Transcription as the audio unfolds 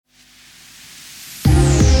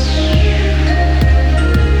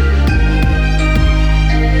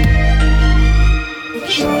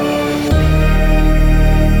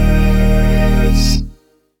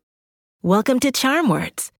Welcome to Charm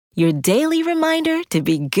Words, your daily reminder to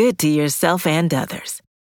be good to yourself and others.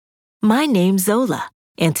 My name's Zola,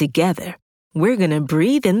 and together, we're going to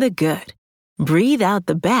breathe in the good, breathe out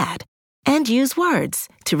the bad, and use words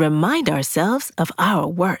to remind ourselves of our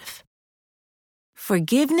worth.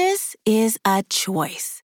 Forgiveness is a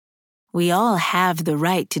choice. We all have the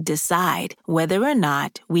right to decide whether or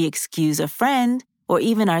not we excuse a friend or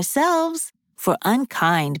even ourselves for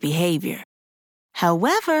unkind behavior.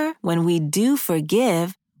 However, when we do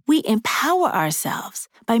forgive, we empower ourselves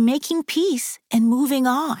by making peace and moving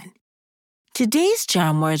on. Today's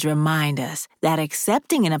charm words remind us that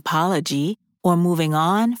accepting an apology or moving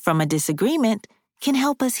on from a disagreement can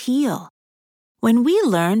help us heal. When we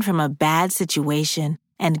learn from a bad situation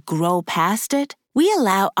and grow past it, we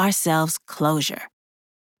allow ourselves closure.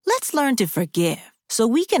 Let's learn to forgive so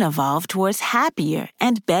we can evolve towards happier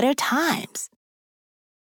and better times.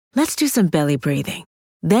 Let's do some belly breathing.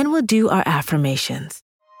 Then we'll do our affirmations.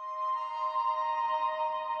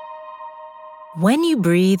 When you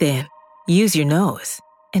breathe in, use your nose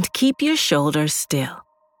and keep your shoulders still.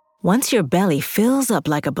 Once your belly fills up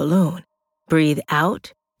like a balloon, breathe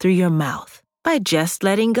out through your mouth by just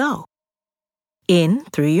letting go. In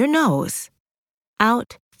through your nose,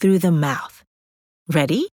 out through the mouth.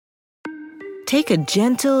 Ready? Take a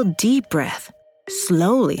gentle, deep breath,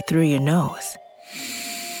 slowly through your nose.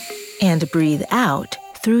 And breathe out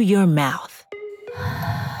through your mouth.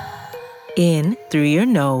 In through your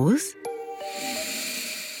nose,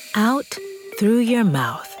 out through your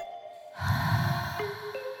mouth.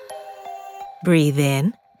 Breathe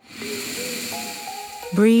in.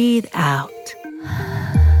 Breathe out.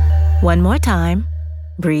 One more time.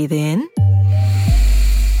 Breathe in.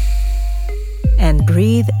 And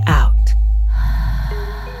breathe out.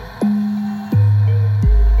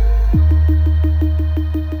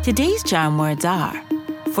 Today's charm words are,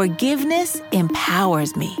 forgiveness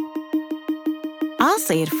empowers me. I'll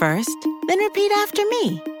say it first, then repeat after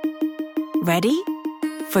me. Ready?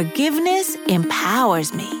 Forgiveness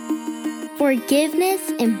empowers me. Forgiveness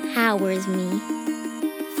empowers me.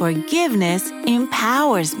 Forgiveness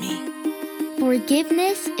empowers me.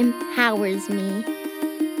 Forgiveness empowers me.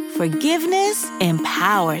 Forgiveness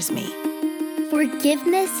empowers me.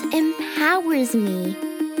 Forgiveness empowers me.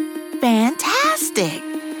 Fantastic!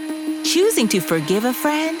 Choosing to forgive a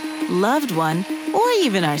friend, loved one, or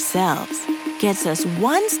even ourselves gets us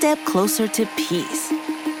one step closer to peace.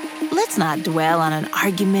 Let's not dwell on an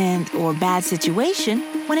argument or bad situation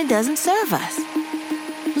when it doesn't serve us.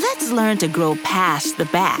 Let's learn to grow past the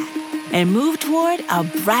bad and move toward a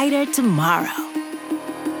brighter tomorrow.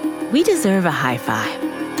 We deserve a high five.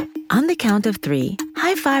 On the count of 3,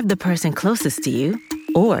 high five the person closest to you,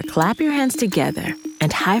 or clap your hands together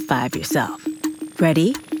and high five yourself.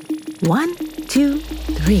 Ready? 1, 2,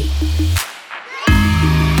 3.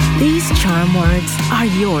 These charm words are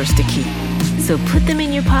yours to keep, so put them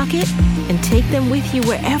in your pocket and take them with you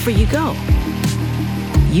wherever you go.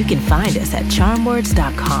 You can find us at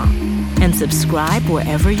charmwords.com and subscribe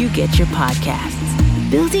wherever you get your podcasts.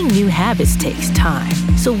 Building new habits takes time,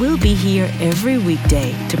 so we'll be here every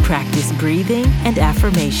weekday to practice breathing and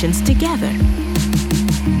affirmations together.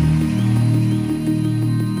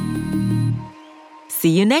 See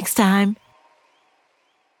you next time.